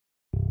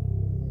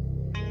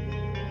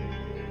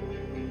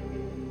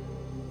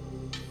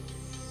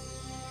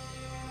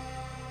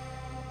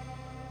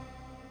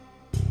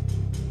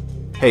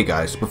Hey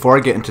guys, before I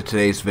get into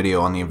today's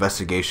video on the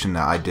investigation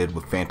that I did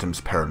with Phantoms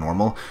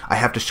Paranormal, I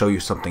have to show you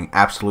something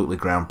absolutely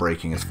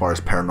groundbreaking as far as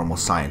paranormal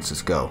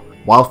sciences go.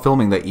 While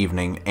filming that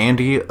evening,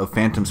 Andy of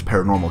Phantoms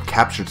Paranormal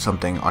captured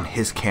something on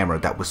his camera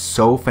that was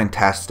so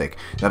fantastic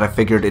that I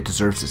figured it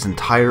deserves its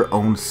entire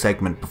own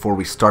segment before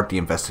we start the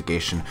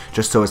investigation,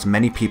 just so as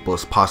many people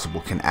as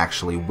possible can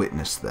actually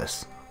witness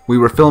this. We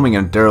were filming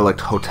in a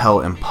derelict hotel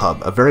and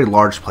pub, a very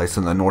large place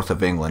in the north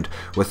of England,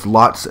 with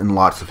lots and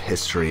lots of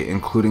history,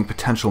 including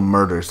potential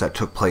murders that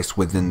took place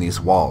within these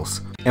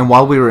walls. And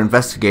while we were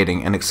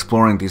investigating and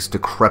exploring these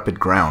decrepit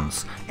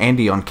grounds,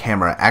 Andy on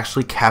camera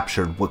actually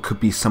captured what could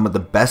be some of the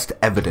best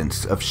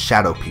evidence of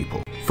shadow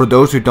people. For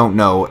those who don't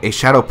know, a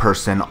shadow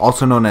person,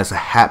 also known as a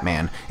hat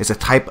man, is a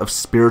type of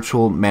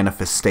spiritual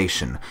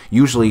manifestation.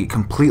 Usually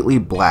completely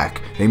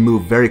black, they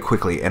move very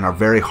quickly and are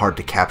very hard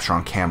to capture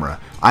on camera.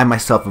 I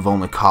myself have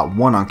only caught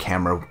one on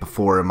camera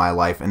before in my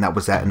life, and that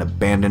was at an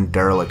abandoned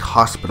derelict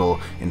hospital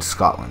in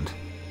Scotland.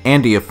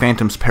 Andy of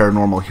Phantoms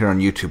Paranormal here on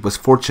YouTube was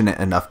fortunate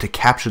enough to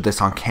capture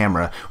this on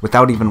camera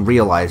without even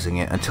realizing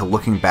it until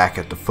looking back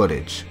at the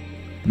footage.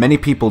 Many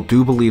people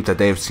do believe that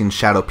they have seen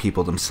shadow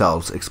people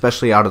themselves,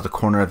 especially out of the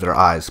corner of their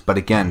eyes, but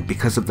again,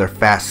 because of their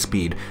fast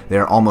speed, they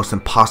are almost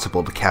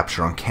impossible to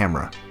capture on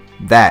camera.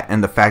 That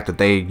and the fact that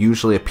they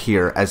usually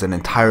appear as an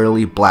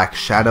entirely black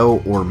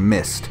shadow or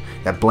mist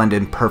that blend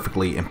in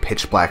perfectly in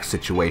pitch black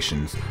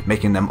situations,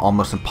 making them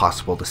almost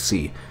impossible to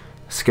see.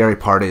 Scary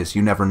part is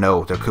you never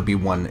know, there could be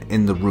one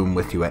in the room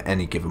with you at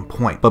any given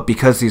point. But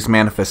because these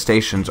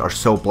manifestations are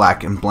so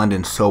black and blend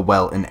in so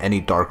well in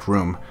any dark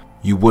room,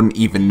 you wouldn't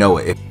even know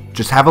it.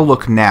 Just have a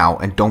look now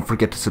and don't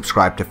forget to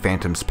subscribe to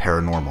Phantoms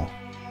Paranormal.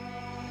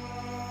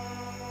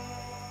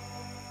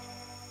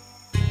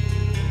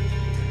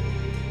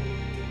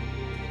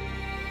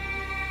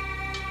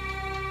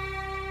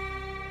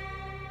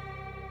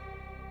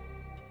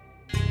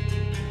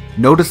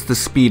 Notice the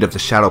speed of the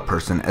shadow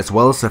person, as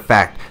well as the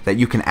fact that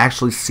you can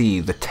actually see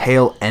the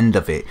tail end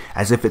of it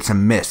as if it's a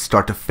mist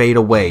start to fade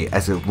away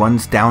as it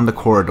runs down the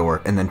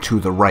corridor and then to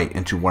the right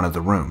into one of the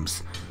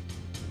rooms.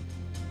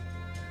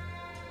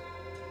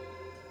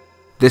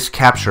 This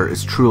capture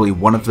is truly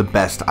one of the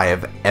best I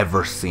have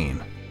ever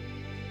seen.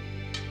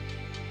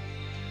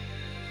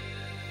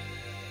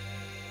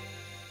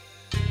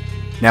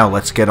 Now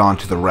let's get on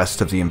to the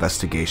rest of the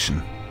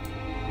investigation.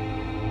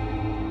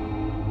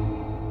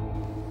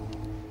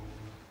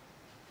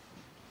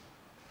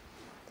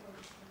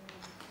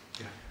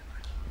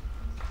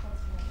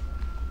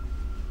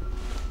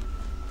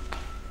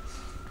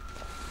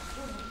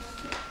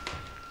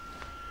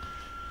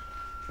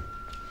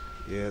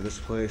 Yeah, this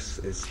place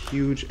is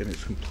huge and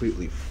it's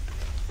completely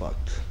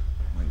fucked.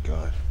 Oh my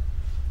god.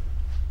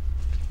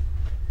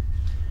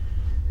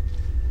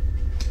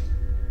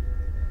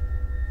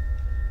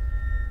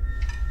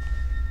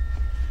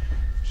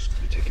 Just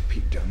gonna take a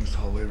peek down this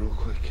hallway real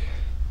quick.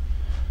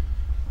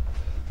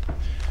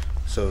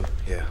 So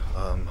yeah,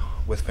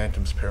 with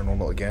Phantoms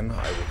Paranormal again,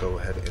 I will go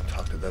ahead and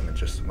talk to them in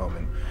just a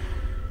moment.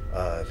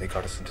 They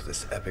got us into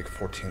this epic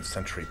 14th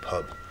century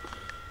pub.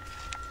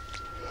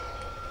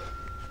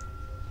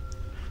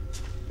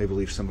 They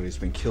believe somebody's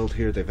been killed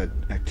here. They've had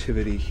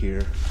activity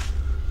here.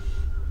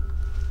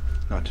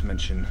 Not to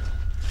mention,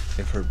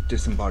 they've heard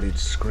disembodied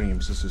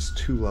screams. This is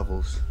 2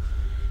 levels,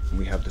 and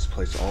we have this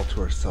place all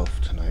to ourselves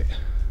tonight.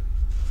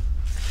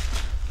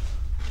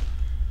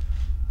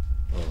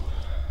 Oh.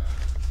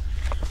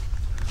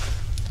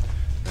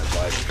 That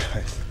vibe,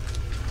 guys.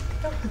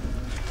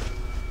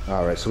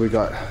 Alright, so we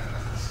got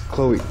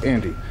Chloe,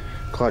 Andy,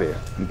 Claudia,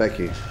 and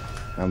Becky.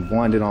 I'm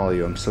blinding all of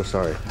you, I'm so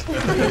sorry.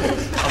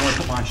 I want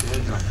to put my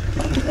shades on.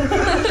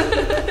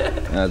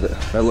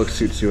 That look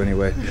suits you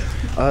anyway.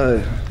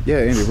 Yeah,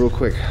 Andy, real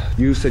quick.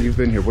 You said you've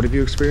been here. What have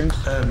you experienced?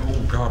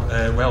 Oh God,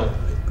 well,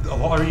 a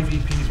lot of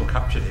EVPs were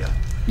captured here.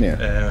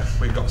 Yeah.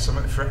 We got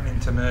someone threatening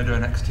to murder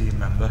an ex-team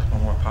member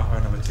when we were part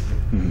of another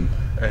team.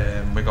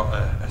 Mm-hmm. We got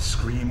a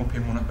scream up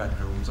in one of the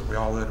bedrooms that we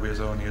all heard with his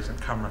own ears and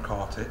camera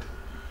caught it.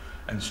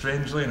 And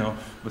strangely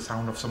enough, the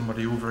sound of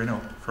somebody hoovering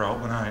up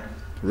throughout the night.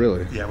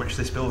 Really? Yeah, which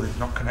this building's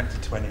not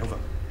connected to any other.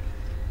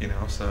 You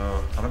know,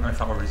 so I don't know if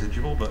that were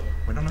residual, but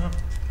we don't know.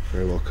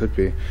 Very well could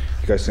be. You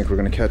guys think we're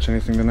gonna catch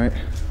anything tonight?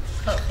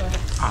 Hopefully.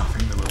 I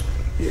think they will.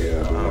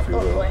 Yeah, I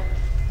believe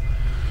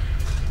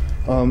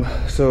we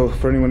will. So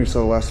for anyone who saw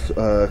the last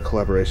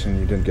collaboration,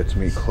 you didn't get to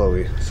meet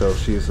Chloe, so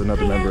she's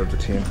another member of the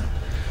team.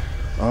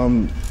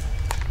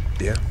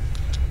 Yeah,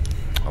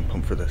 I'm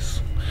pumped for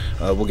this.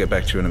 We'll get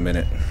back to you in a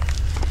minute.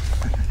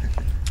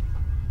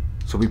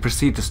 So we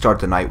proceed to start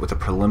the night with a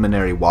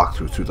preliminary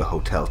walkthrough through the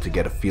hotel to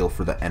get a feel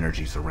for the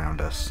energies around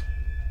us.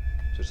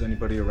 If there's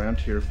anybody around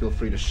here, feel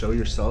free to show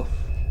yourself.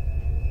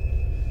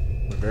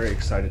 We're very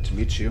excited to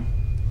meet you.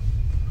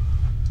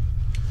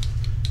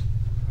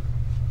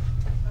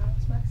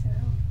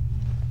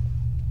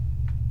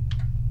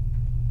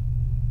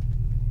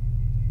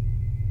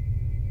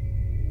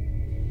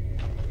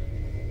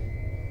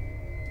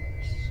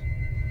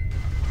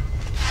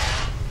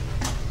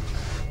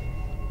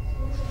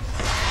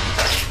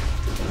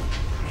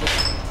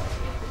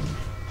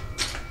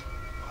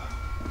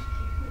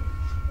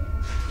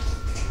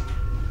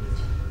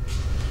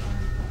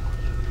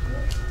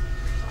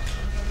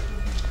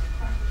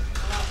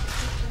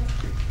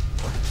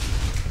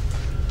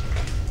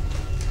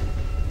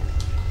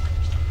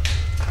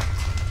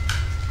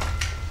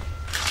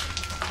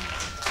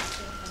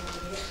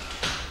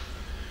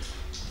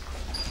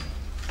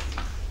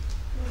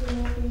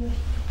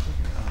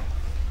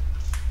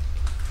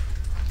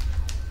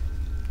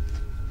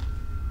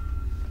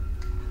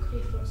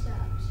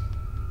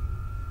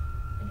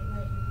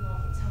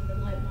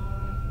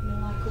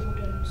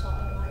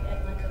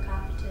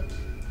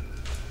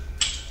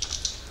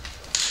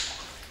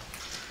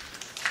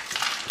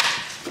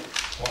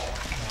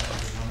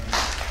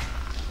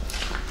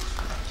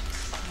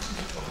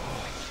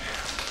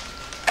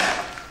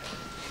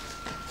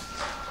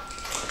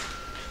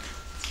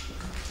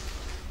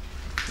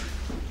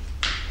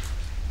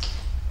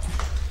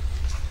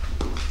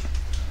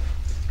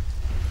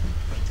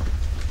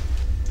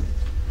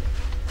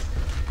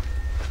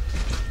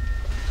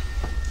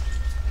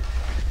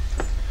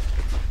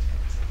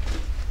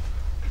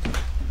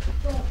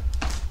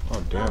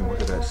 Damn,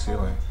 look at that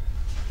ceiling.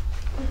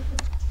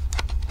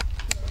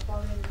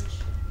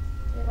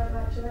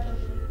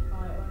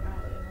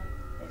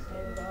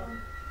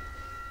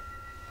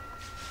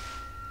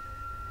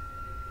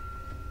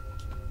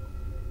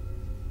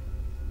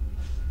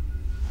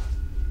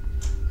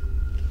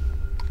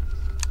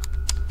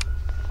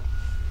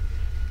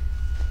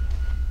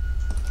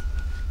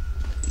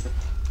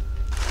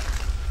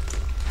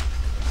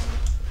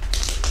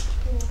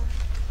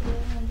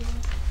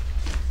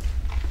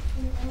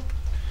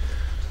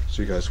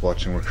 So you guys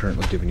watching, we're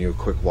currently giving you a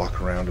quick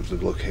walk around of the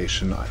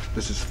location.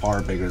 This is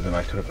far bigger than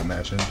I could have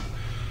imagined.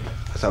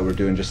 I thought we were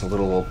doing just a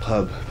little old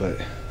pub, but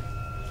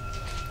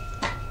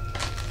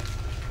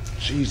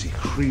jeezy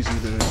crazy,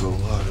 there's a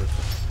lot of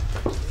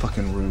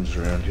fucking rooms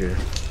around here.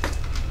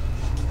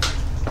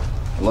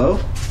 Hello?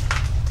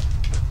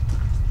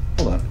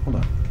 Hold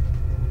on.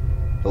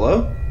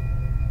 Hello?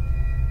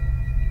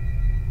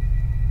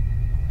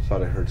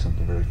 Thought I heard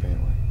something very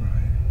faintly.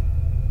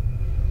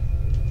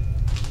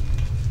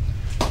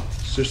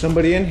 Is there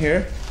somebody in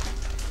here?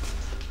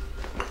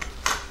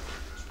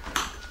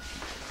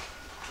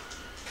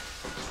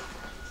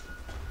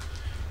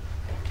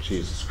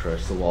 Jesus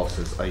Christ, the wall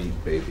says, I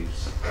eat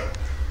babies.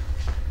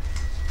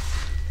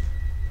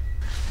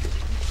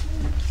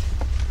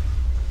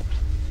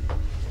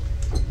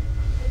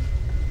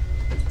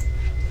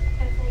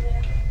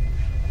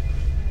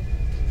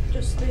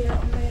 Just stay out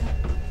on there.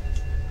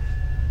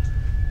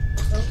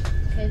 Oh,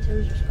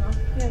 K2's just gone.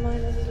 Yeah, mine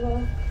is as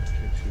well.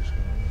 K2's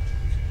gone.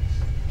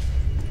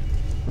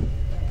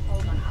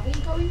 Hold on, are we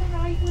going the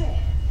right way?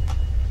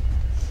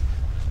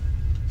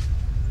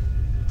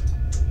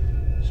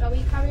 Shall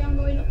we carry on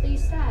going up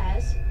these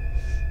stairs?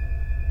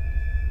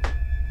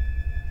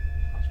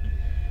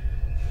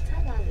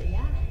 Take that,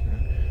 yeah.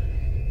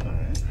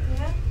 Alright.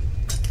 Yeah?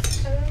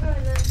 I'm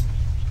going then.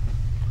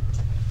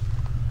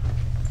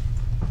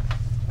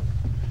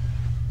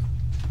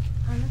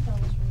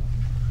 Annabelle's room.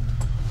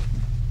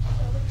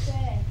 Shall we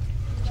stay?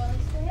 Shall we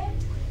stay?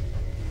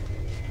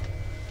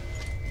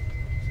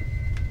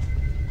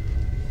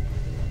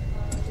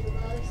 Do we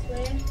go this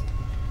way?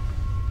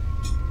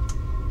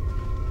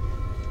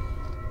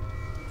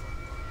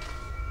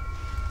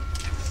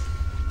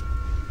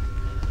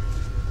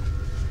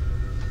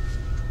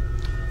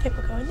 I think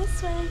we're going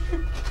this way.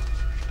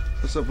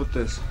 What's up with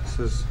this? It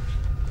says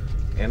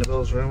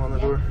Annabelle's room on the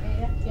door?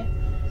 Yeah.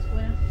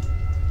 Square.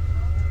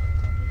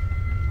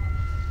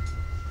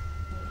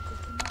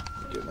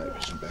 Get night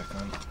vision back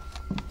on.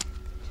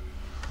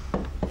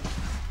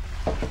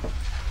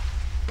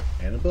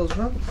 Annabelle's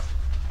room?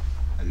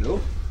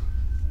 Hello?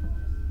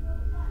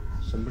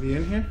 Somebody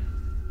in here?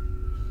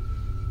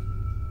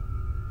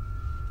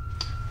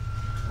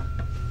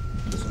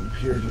 Doesn't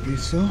appear to be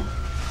so.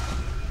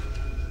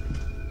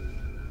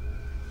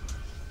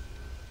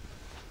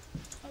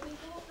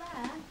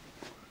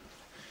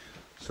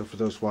 So for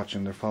those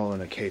watching, they're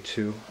following a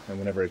K2, and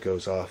whenever it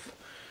goes off,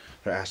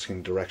 they're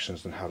asking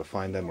directions on how to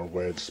find them or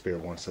where the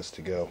spirit wants us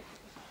to go.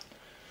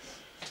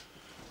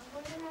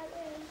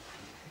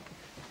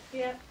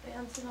 Yeah, the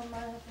answer's on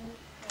mine, I think.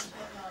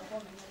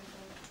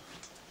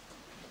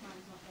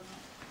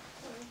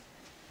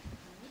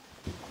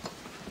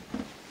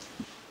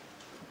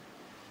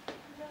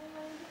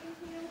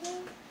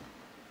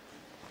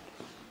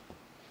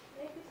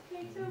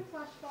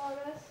 Flash for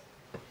us.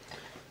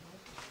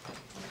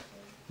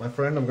 My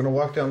friend, I'm gonna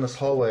walk down this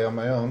hallway on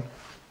my own.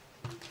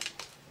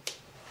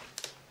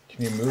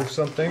 Can you move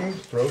something?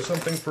 Throw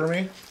something for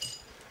me?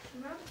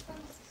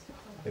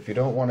 If you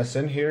don't want us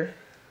in here,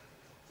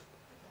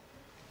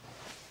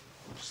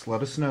 just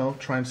let us know.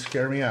 Try and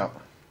scare me out.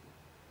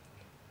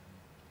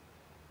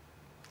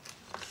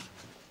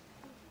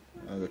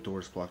 Oh, the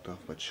door's blocked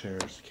off by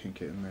chairs. Can't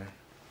get in there.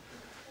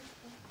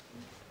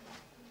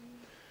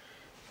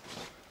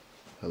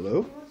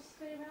 Hello?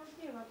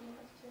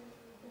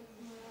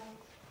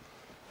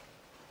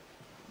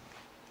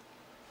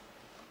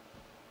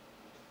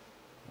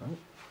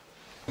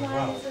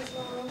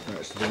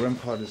 Alright, so the REM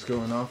pod is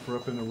going off. We're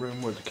up in the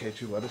room where the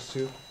K2 led us to.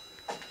 You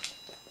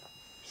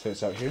say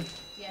it's out here?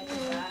 Yeah, it's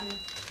there.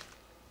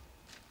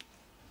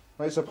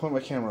 Why is I pointing my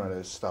camera at it?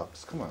 It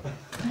stops. Come on.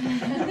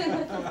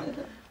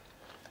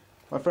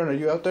 My friend, are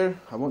you out there?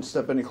 I won't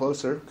step any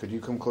closer. Could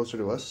you come closer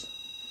to us?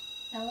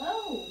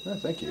 Hello. Yeah,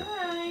 thank you.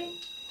 Hi.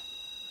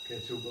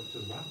 K2 booked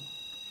as well.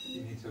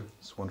 You need to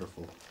It's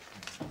wonderful.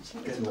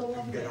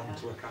 get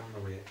onto a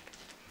camera with it.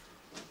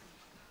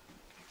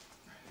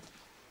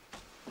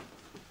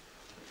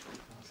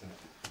 That's it.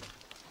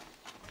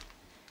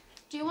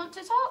 Do you want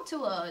to talk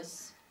to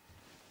us?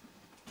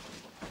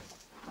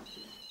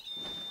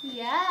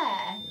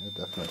 Yeah. Yeah,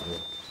 definitely.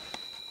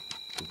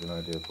 Give you an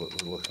idea of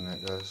what we're looking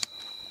at, guys.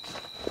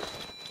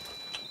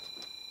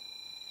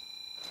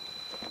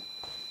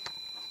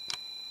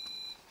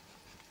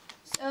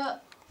 So,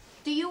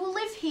 do you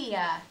live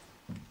here?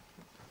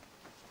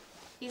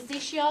 Is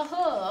this your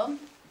home?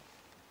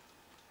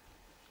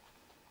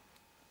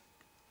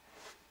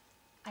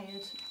 I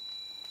heard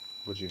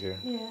What'd you hear?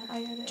 Yeah,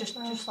 I heard it just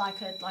as well. just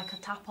like a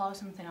tap or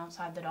something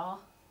outside the door.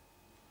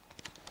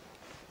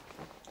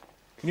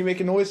 Can you make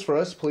a noise for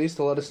us, please,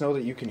 to let us know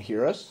that you can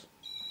hear us?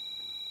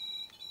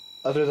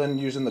 Other than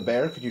using the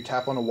bear, could you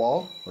tap on a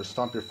wall or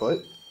stomp your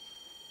foot?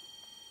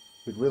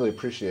 We'd really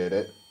appreciate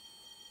it.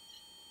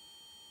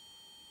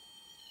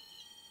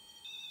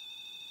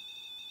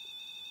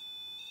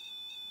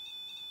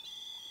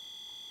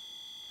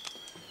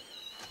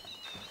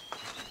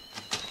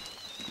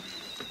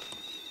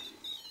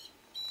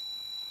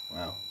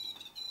 Wow.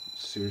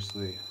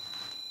 Seriously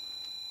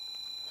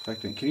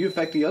affecting. Can you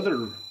affect the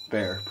other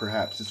bear,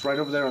 perhaps? It's right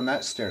over there on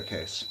that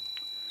staircase.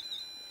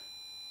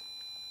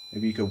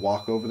 Maybe you could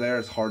walk over there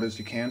as hard as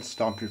you can,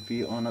 stomp your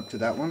feet on up to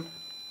that one.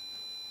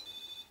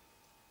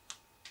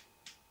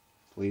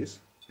 Please.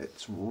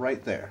 It's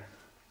right there.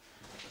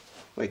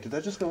 Wait, did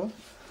that just go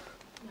off?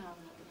 No,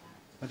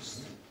 not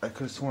yet. I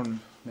could have sworn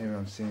maybe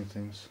I'm seeing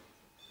things.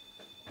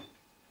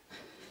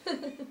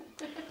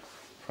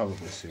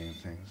 Probably seeing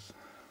things.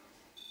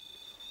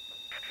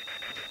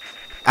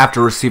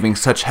 After receiving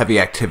such heavy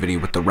activity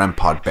with the REM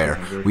pod bear,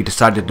 we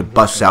decided to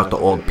bust out the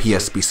old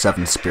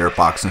PSB-7 spirit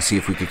box and see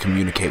if we could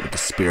communicate with the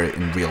spirit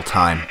in real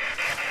time.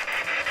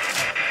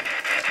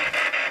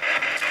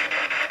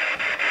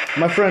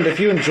 My friend, if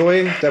you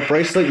enjoy that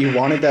bracelet, you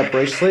wanted that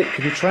bracelet,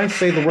 could you try and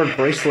say the word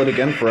bracelet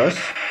again for us?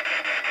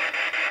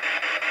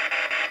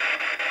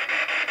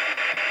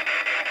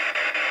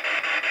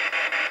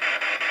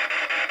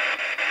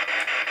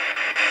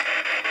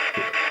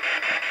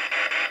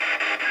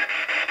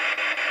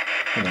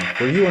 Hold on.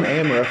 Were you on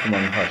AM or FM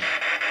on Hush?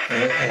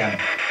 AM.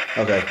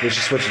 Okay, we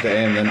should switch it to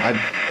AM then.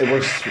 It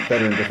works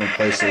better in different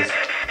places.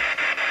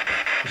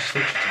 Just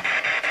switch it to.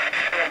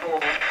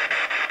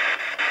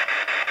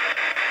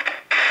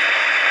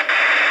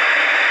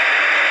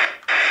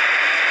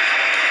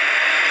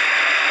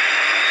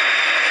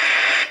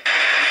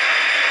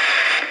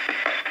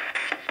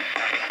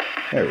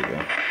 There we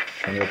go.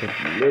 Turn it up a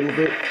little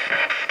bit.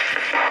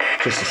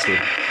 Just to see.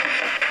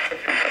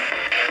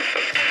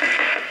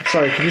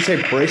 Sorry, can you say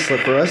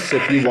bracelet for us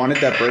if you wanted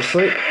that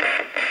bracelet?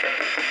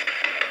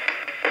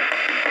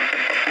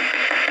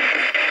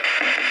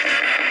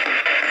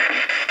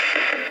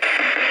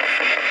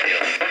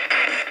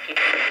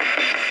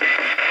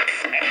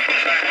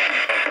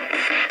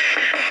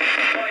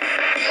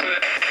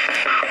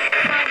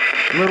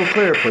 A little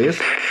clearer, please.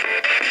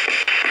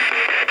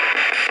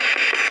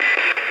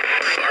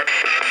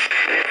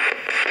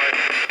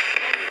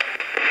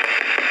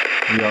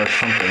 We are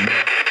something.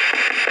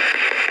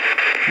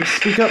 You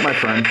speak up, my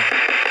friend.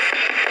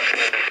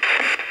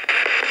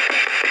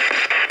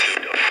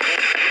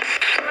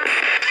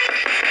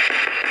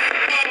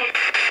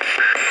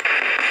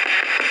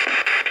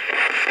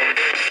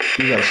 If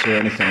you guys hear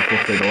anything, feel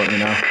free to let me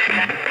know.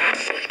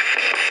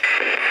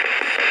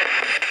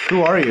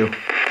 Who are you?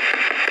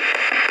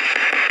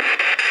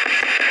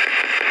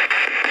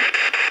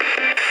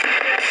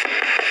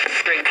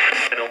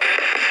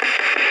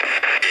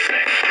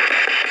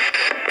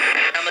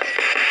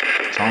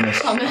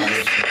 Thomas.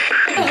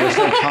 There's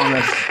no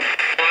Thomas.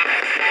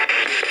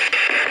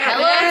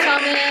 Hello,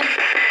 Tommy.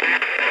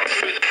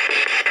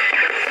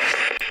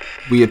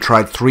 We had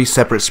tried 3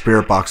 separate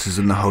spirit boxes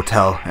in the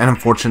hotel, and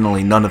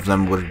unfortunately none of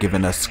them were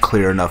giving us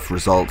clear enough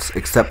results,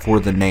 except for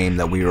the name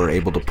that we were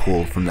able to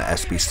pull from the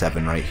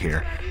SB7 right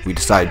here. We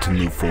decided to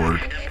move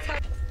forward.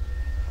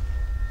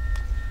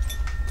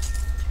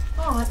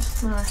 Oh, that's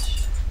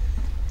smashed.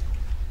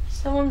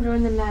 Someone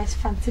ruined the nice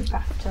fancy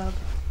bathtub.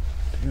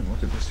 Damn,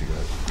 look at this, you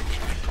guys.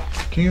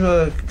 Can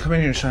you come in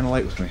here and shine a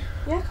light with me?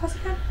 Yeah, of course I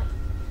can.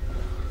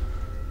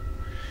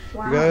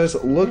 Wow. You guys,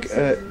 look This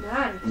at is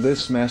nice.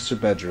 this master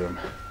bedroom.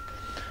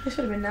 This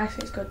would have been nice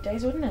in its good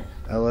days, wouldn't it?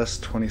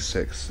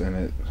 LS26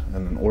 and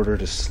an order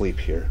to sleep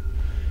here.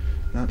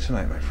 Not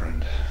tonight, my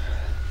friend.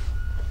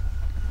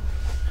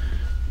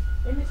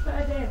 In its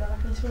better day, though, I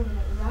can swim in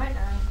it right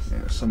now.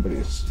 Yeah,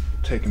 somebody's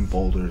taking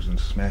boulders and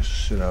smashed the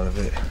shit out of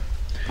it.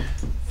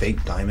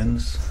 Fake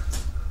diamonds.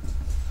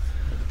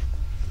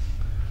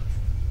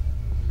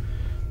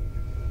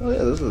 Oh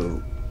yeah, this is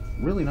a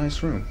really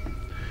nice room.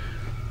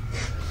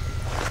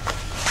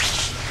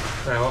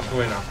 Right, what's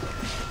going on?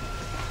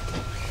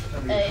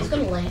 He's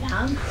gonna lay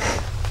down.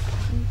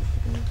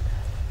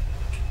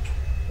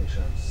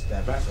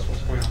 Stab That's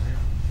what's going on here.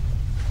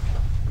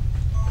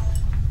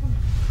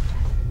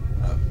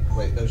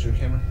 Wait, that was your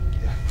camera?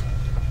 Yeah.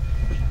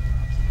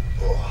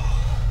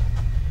 Oh.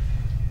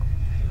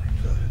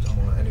 I don't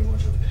want anyone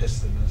to have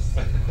pissed in this.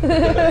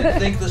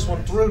 Think this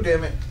one through,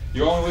 damn it.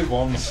 You only live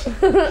once.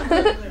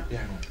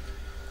 Yeah.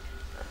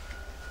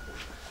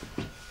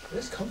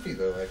 It's comfy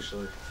though,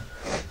 actually.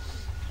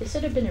 This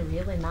would have been a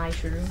really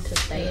nice room to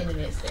stay in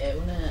its day,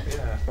 wouldn't it?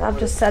 Yeah. I've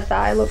just said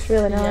that. It looks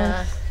really nice.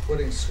 Yeah.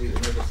 Pudding sweet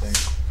and everything.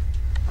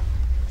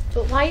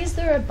 But why is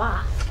there a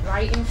bath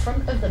right in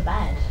front of the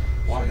bed?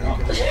 Why not?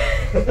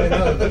 I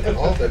know,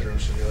 all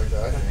bedrooms should be like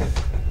that, I think.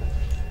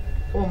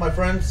 Well, my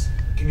friends,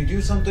 can you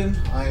do something?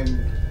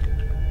 I'm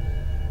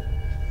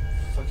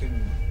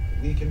fucking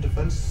weak and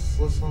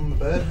defenseless on the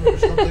bed or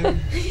something.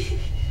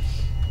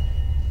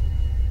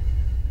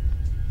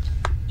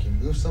 Can you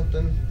move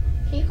something?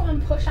 Can you come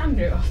and push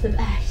Andrew off the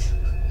bed?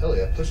 Hell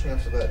yeah, push me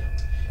off the bed.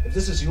 If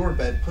this is your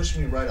bed, push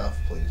me right off,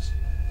 please.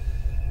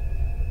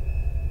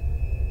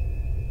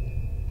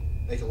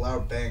 Make a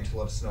loud bang to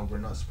let us know we're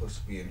not supposed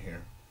to be in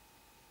here.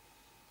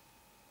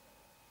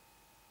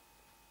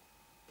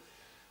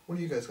 What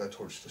do you guys got a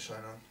torch to shine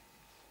on?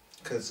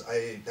 Because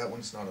that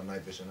one's not a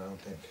night vision, I don't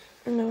think.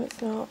 No,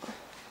 it's not.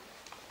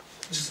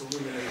 Just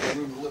illuminate the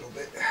room a little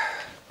bit.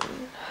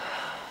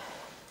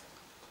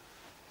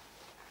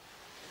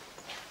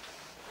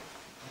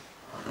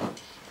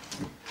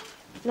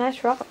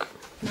 Nice rock.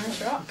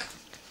 Nice rock.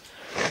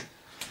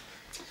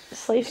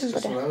 Sleeping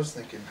That's buddy. what I was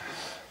thinking.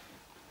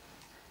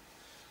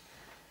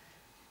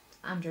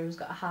 Andrew's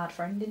got a hard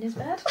friend in his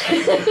bed.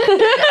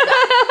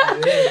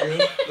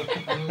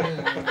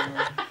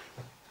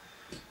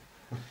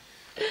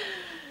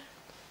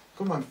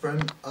 Come on,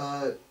 friend.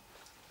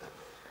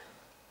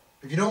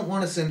 If you don't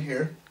want us in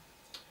here,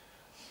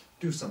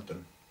 do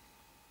something.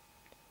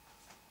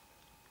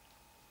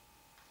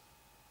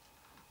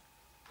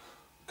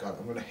 God,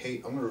 I'm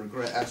gonna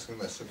regret asking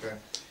this, okay?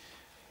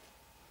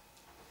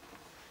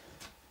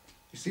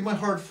 You see my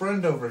hard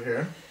friend over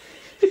here?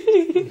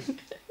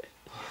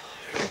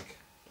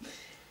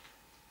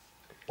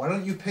 Why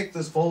don't you pick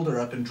this folder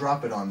up and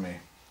drop it on me?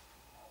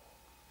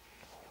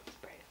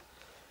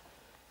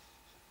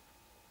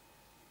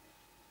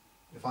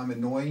 If I'm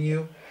annoying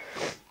you,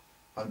 if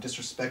I'm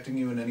disrespecting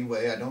you in any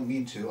way, I don't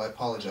mean to, I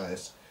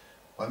apologize.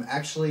 I'm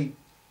actually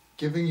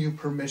giving you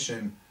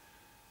permission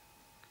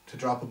to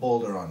drop a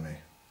boulder on me.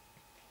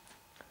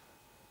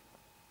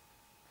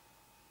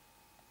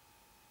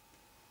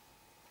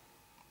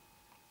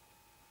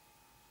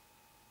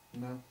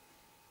 No.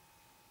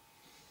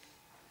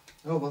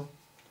 Oh well.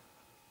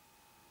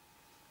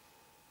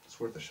 It's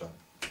worth a shot.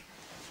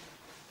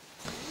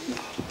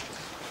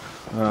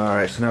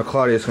 Alright, so now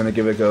Claudia's going to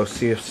give it a go,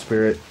 see if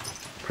Spirit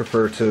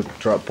prefer to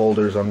drop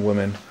boulders on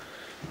women.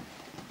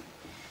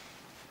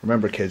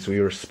 Remember kids, we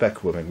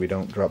respect women, we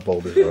don't drop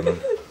boulders on them.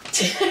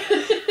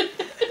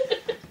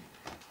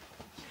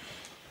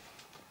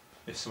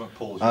 If someone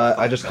pulls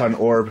I just caught an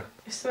orb.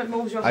 If someone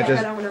moves your I head,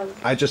 I don't know.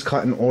 I just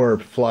caught an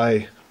orb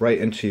fly right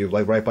into you,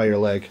 like right by your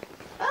leg.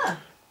 Ah.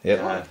 Yep,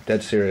 Yeah.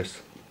 dead serious.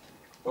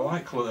 I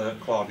like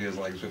Claudia's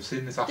legs. We've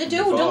seen this happen They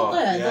do, before. don't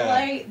they?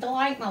 Yeah. They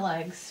like my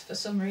legs for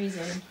some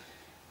reason.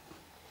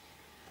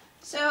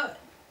 So,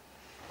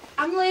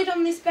 I'm laid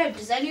on this bed.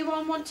 Does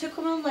anyone want to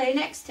come and lay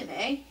next to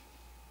me?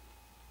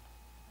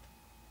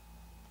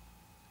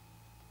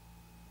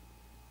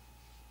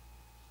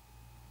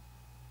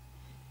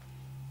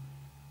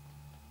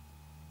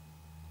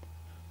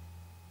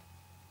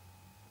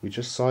 We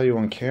just saw you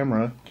on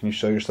camera. Can you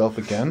show yourself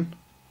again?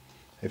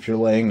 If you're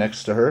laying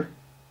next to her.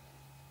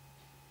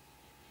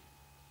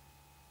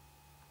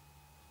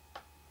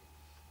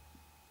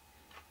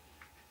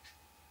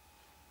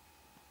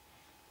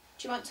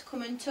 Do you want to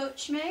come and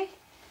touch me?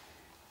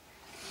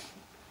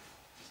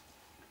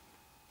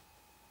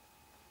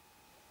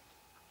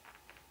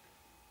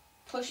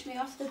 Push me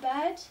off the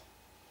bed?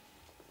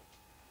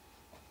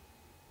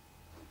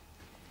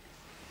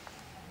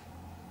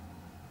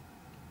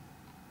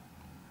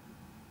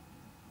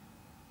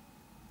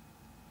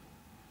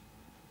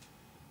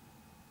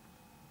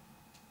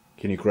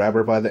 Can you grab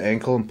her by the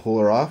ankle and pull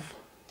her off?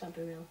 That'd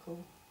be real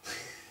cool.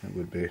 It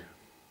would be.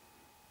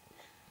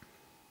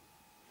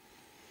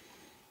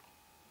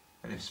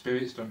 And if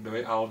spirits don't do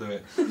it, I'll do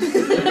it.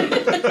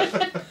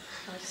 I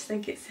just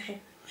think it's safe.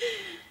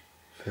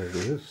 There it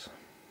is.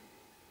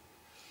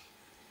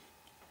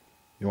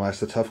 You want to ask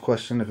the tough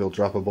question if he'll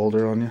drop a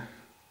boulder on you?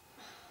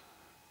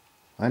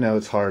 I know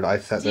it's hard. I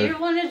sat Do there. you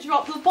want to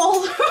drop the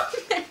boulder on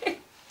me?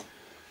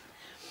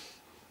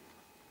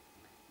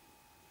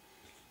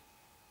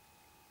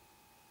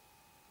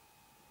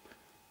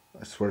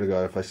 I swear to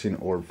God, if I see an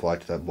orb fly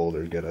to that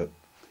boulder, get it.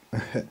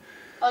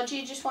 Or do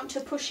you just want to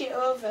push it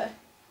over?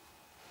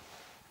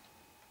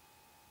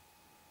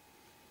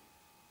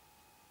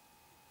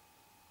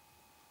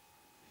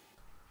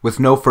 With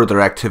no further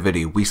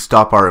activity, we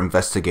stop our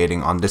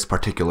investigating on this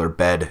particular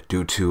bed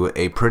due to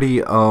a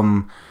pretty,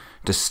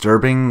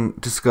 disturbing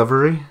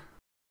discovery.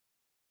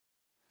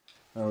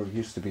 Oh, it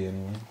used to be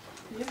anyway.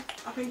 Yeah,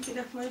 I think it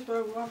definitely is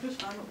where I've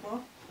just found it for.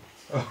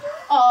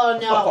 Oh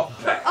no!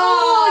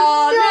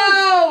 Oh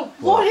no!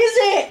 What is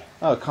it?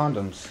 Oh,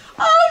 condoms.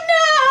 Oh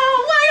no!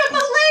 Why am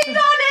I laying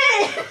on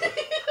it?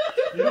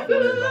 You're not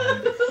worried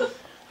about it.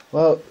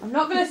 Well, I'm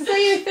not going to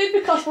say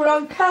anything because we're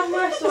on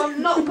camera, so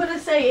I'm not going to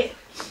say it.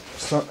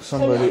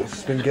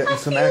 somebody's been getting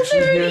some action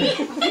here.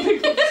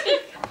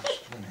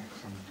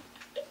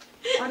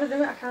 I don't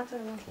do it, I can't say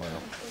that.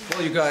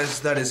 Well, you guys,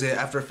 that is it.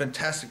 After a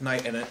fantastic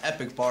night and an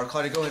epic bar,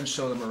 Claudia, go ahead and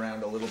show them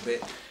around a little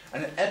bit.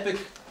 And an epic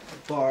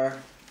bar,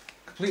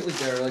 completely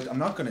derelict. I'm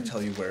not going to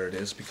tell you where it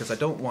is because I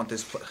don't want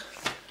this.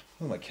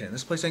 Who am I kidding?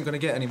 This place ain't going to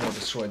get any more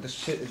destroyed. This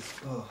shit is.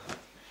 Oh.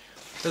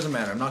 Doesn't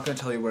matter. I'm not going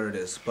to tell you where it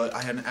is. But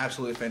I had an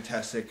absolutely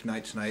fantastic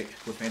night tonight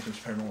with Phantom's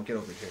Paranormal. Get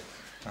over here.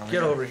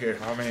 Get over here.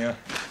 I'm here.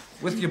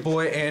 With your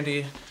boy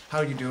Andy.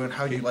 How you doing?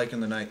 How you liking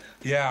the night?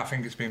 Yeah, I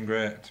think it's been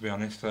great, to be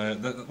honest.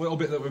 The little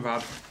bit that we've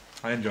had,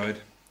 I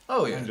enjoyed.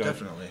 Oh yeah, Enjoyed.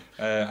 definitely.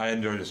 I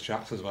enjoyed his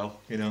chats as well.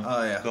 You know.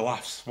 Oh, yeah. The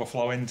laughs were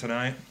flowing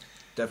tonight.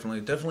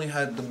 Definitely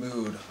had the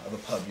mood of a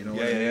pub, you know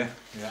what I mean?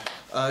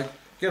 Yeah.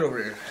 Get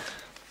over here.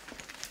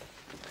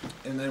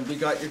 And then we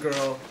got your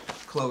girl,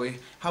 Chloe.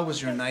 How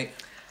was your night?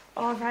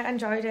 All right, I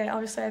enjoyed it.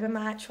 Obviously, I've been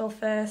my actual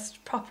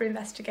first proper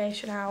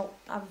investigation out.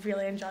 I've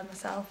really enjoyed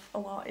myself a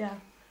lot, yeah.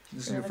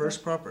 This is your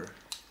first proper.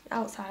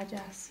 Outside,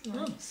 yes.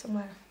 Like,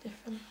 somewhere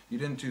different. You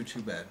didn't do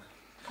too bad.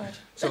 Good.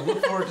 So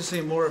look forward to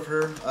seeing more of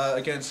her.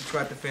 Again,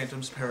 subscribe to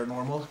Phantoms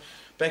Paranormal.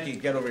 Becky,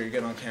 get over here,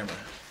 get on camera.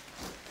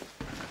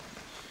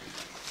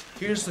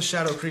 Here's the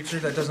shadow creature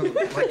that doesn't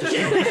like to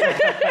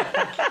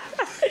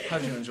show.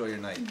 How'd you enjoy your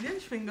night? Yeah,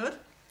 it's been good.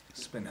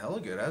 It's been hella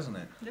good, hasn't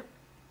it? Yep.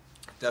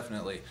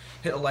 Definitely.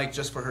 Hit a like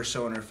just for her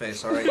showing her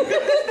face, alright? You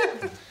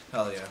guys?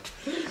 Hell yeah.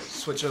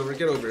 Switch over,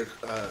 get over,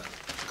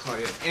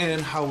 Claudia.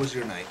 And how was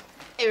your night?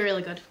 It was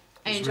really good.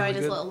 I It was enjoyed really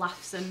his good? little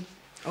laughs and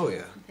Oh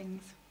yeah,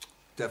 things.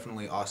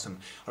 definitely awesome.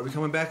 Are we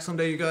coming back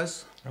someday, you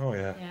guys? Oh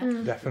yeah.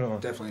 Yeah. Definitely.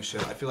 Definitely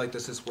should. I feel like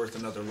this is worth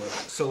another look.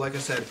 So like I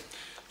said,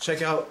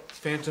 check out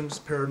Phantoms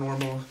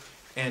Paranormal,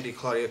 Andy,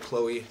 Claudia,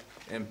 Chloe,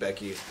 and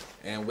Becky.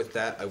 And with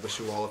that, I wish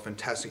you all a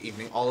fantastic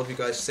evening. All of you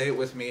guys, say it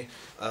with me.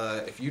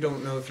 If you guys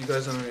don't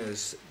know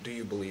this, do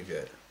you believe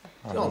yet?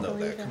 You all know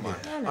that, come on.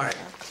 I know All right,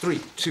 that. 3,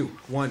 2,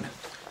 1.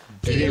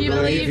 Do you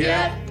believe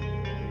yet?